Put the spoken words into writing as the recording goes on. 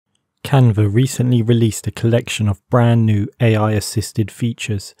Canva recently released a collection of brand new AI-assisted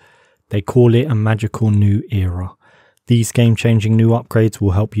features. They call it a magical new era. These game-changing new upgrades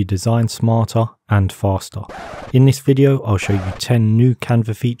will help you design smarter and faster. In this video, I'll show you 10 new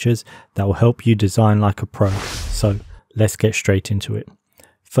Canva features that will help you design like a pro. So let's get straight into it.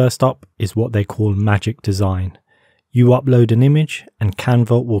 First up is what they call magic design. You upload an image and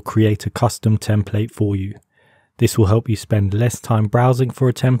Canva will create a custom template for you. This will help you spend less time browsing for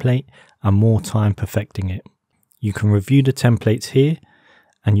a template and more time perfecting it. You can review the templates here,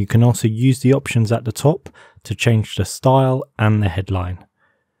 and you can also use the options at the top to change the style and the headline.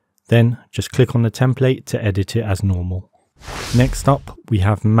 Then just click on the template to edit it as normal. Next up, we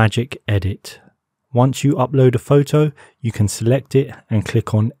have Magic Edit. Once you upload a photo, you can select it and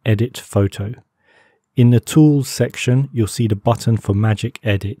click on Edit Photo. In the Tools section, you'll see the button for Magic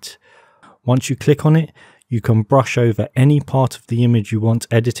Edit. Once you click on it, you can brush over any part of the image you want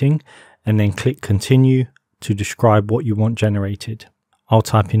editing and then click Continue to describe what you want generated. I'll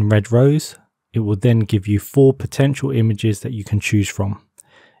type in red rose. It will then give you 4 potential images that you can choose from.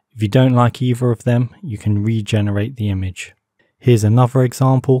 If you don't like either of them, you can regenerate the image. Here's another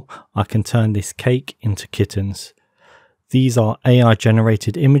example. I can turn this cake into kittens. These are AI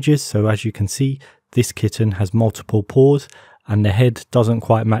generated images, so as you can see, this kitten has multiple paws and the head doesn't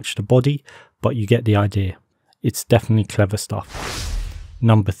quite match the body, but you get the idea. It's definitely clever stuff.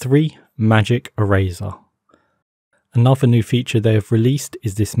 Number 3, Magic Eraser. Another new feature they have released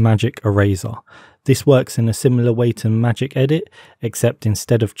is this Magic Eraser. This works in a similar way to Magic Edit, except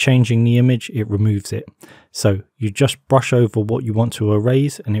instead of changing the image, it removes it. So you just brush over what you want to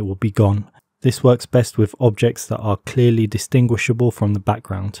erase and it will be gone. This works best with objects that are clearly distinguishable from the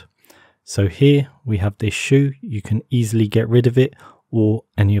background. So here we have this shoe. You can easily get rid of it, or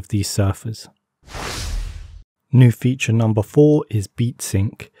any of these surfers. New feature number 4 is Beat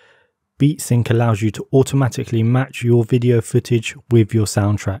Sync. Beat Sync allows you to automatically match your video footage with your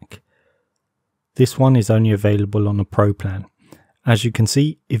soundtrack. This one is only available on a Pro plan. As you can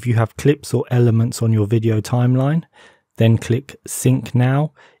see, if you have clips or elements on your video timeline, then click Sync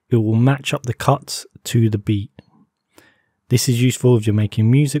Now, it will match up the cuts to the beat. This is useful if you're making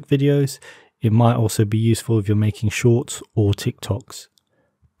music videos. It might also be useful if you're making shorts or TikToks.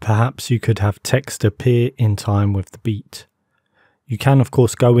 Perhaps you could have text appear in time with the beat. You can of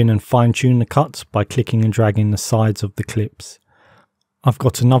course go in and fine tune the cuts by clicking and dragging the sides of the clips. I've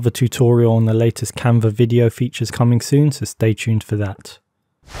got another tutorial on the latest Canva video features coming soon, so stay tuned for that.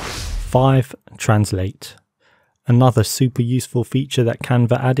 5. Translate. Another super useful feature that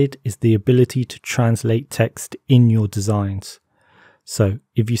Canva added is the ability to translate text in your designs. So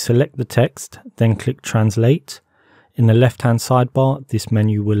if you select the text, then click Translate, in the left-hand sidebar, this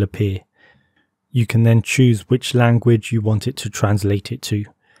menu will appear. You can then choose which language you want it to translate it to.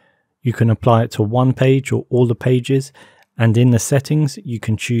 You can apply it to one page or all the pages, and in the settings, you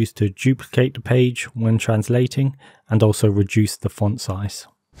can choose to duplicate the page when translating and also reduce the font size.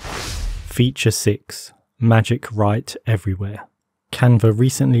 Feature 6. Magic Write Everywhere. Canva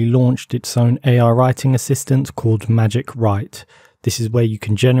recently launched its own AI writing assistant called Magic Write. This is where you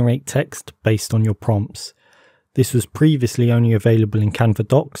can generate text based on your prompts. This was previously only available in Canva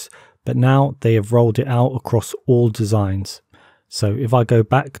Docs, but now they have rolled it out across all designs. So if I go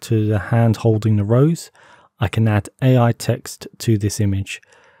back to the hand holding the rose, I can add AI text to this image.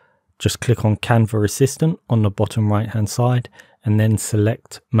 Just click on Canva Assistant on the bottom right hand side and then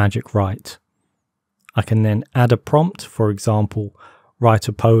select Magic Write. I can then add a prompt, for example, write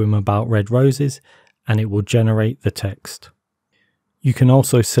a poem about red roses, and it will generate the text. You can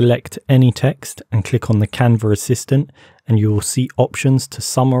also select any text and click on the Canva Assistant and you will see options to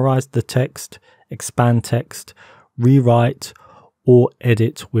summarize the text, expand text, rewrite, or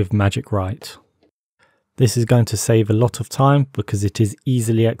edit with Magic Write. This is going to save a lot of time because it is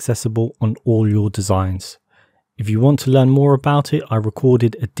easily accessible on all your designs. If you want to learn more about it, I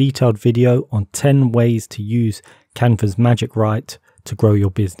recorded a detailed video on 10 ways to use Canva's Magic Write to grow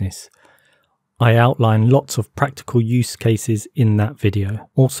your business. I outline lots of practical use cases in that video.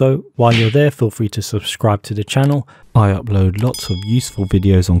 Also, while you're there, feel free to subscribe to the channel. I upload lots of useful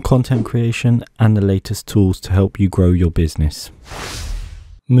videos on content creation and the latest tools to help you grow your business.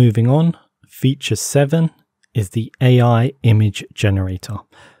 Moving on, feature 7 is the AI image generator.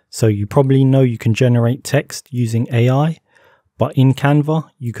 So you probably know you can generate text using AI, but in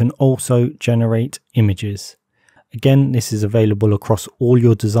Canva, you can also generate images. Again, this is available across all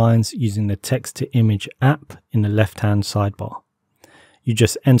your designs using the text to image app in the left-hand sidebar. You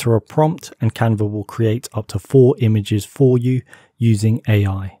just enter a prompt and Canva will create up to 4 images for you using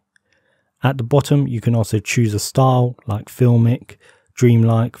AI. At the bottom, you can also choose a style like filmic,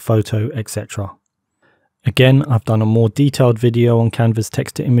 dreamlike, photo, etc. Again, I've done a more detailed video on Canva's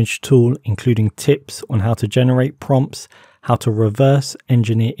text-to-image tool, including tips on how to generate prompts, how to reverse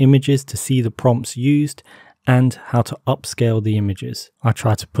engineer images to see the prompts used, and how to upscale the images. I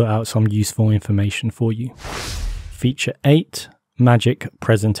try to put out some useful information for you. Feature 8, Magic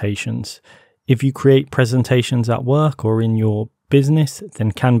Presentations. If you create presentations at work or in your business,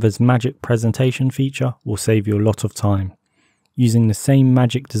 then Canva's Magic Presentation feature will save you a lot of time. Using the same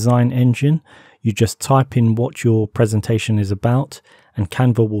Magic Design engine, you just type in what your presentation is about, and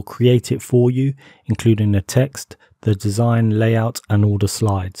Canva will create it for you, including the text, the design, layout, and all the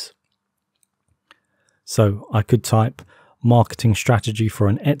slides. So I could type marketing strategy for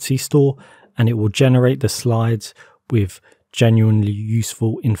an Etsy store, and it will generate the slides with genuinely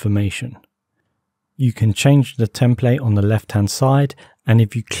useful information. You can change the template on the left-hand side, and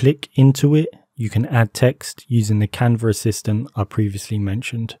if you click into it, you can add text using the Canva assistant I previously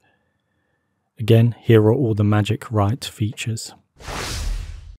mentioned. Again, here are all the Magic Write features.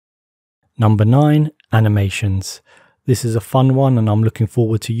 Number 9, animations. This is a fun one and I'm looking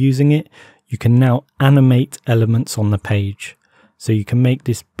forward to using it. You can now animate elements on the page. So you can make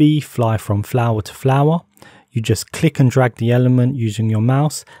this bee fly from flower to flower. You just click and drag the element using your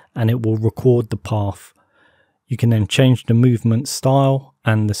mouse and it will record the path. You can then change the movement style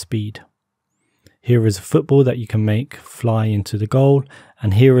and the speed. Here is a football that you can make fly into the goal,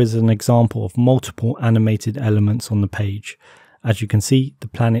 and here is an example of multiple animated elements on the page. As you can see, the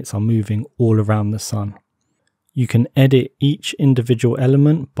planets are moving all around the sun. You can edit each individual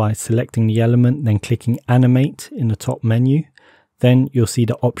element by selecting the element, then clicking Animate in the top menu. Then you'll see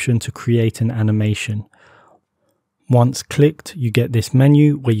the option to create an animation. Once clicked, you get this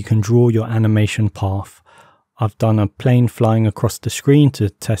menu where you can draw your animation path. I've done a plane flying across the screen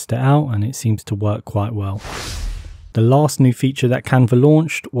to test it out and it seems to work quite well. The last new feature that Canva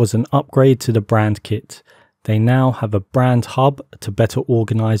launched was an upgrade to the brand kit. They now have a brand hub to better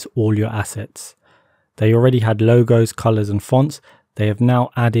organize all your assets. They already had logos, colors and fonts. They have now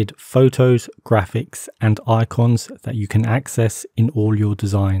added photos, graphics and icons that you can access in all your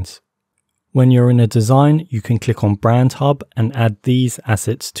designs. When you're in a design, you can click on Brand Hub and add these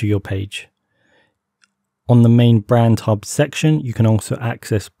assets to your page. On the main Brand Hub section, you can also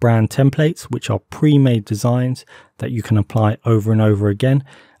access brand templates, which are pre-made designs that you can apply over and over again,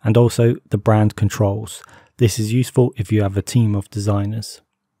 and also the brand controls. This is useful if you have a team of designers.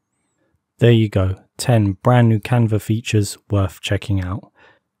 There you go, 10 brand new Canva features worth checking out.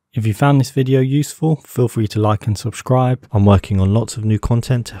 If you found this video useful, feel free to like and subscribe. I'm working on lots of new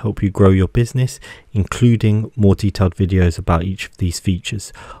content to help you grow your business, including more detailed videos about each of these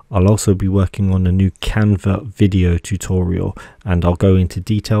features. I'll also be working on a new Canva video tutorial, and I'll go into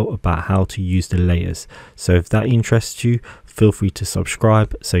detail about how to use the layers. So if that interests you, feel free to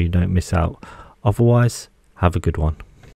subscribe so you don't miss out. Otherwise, have a good one.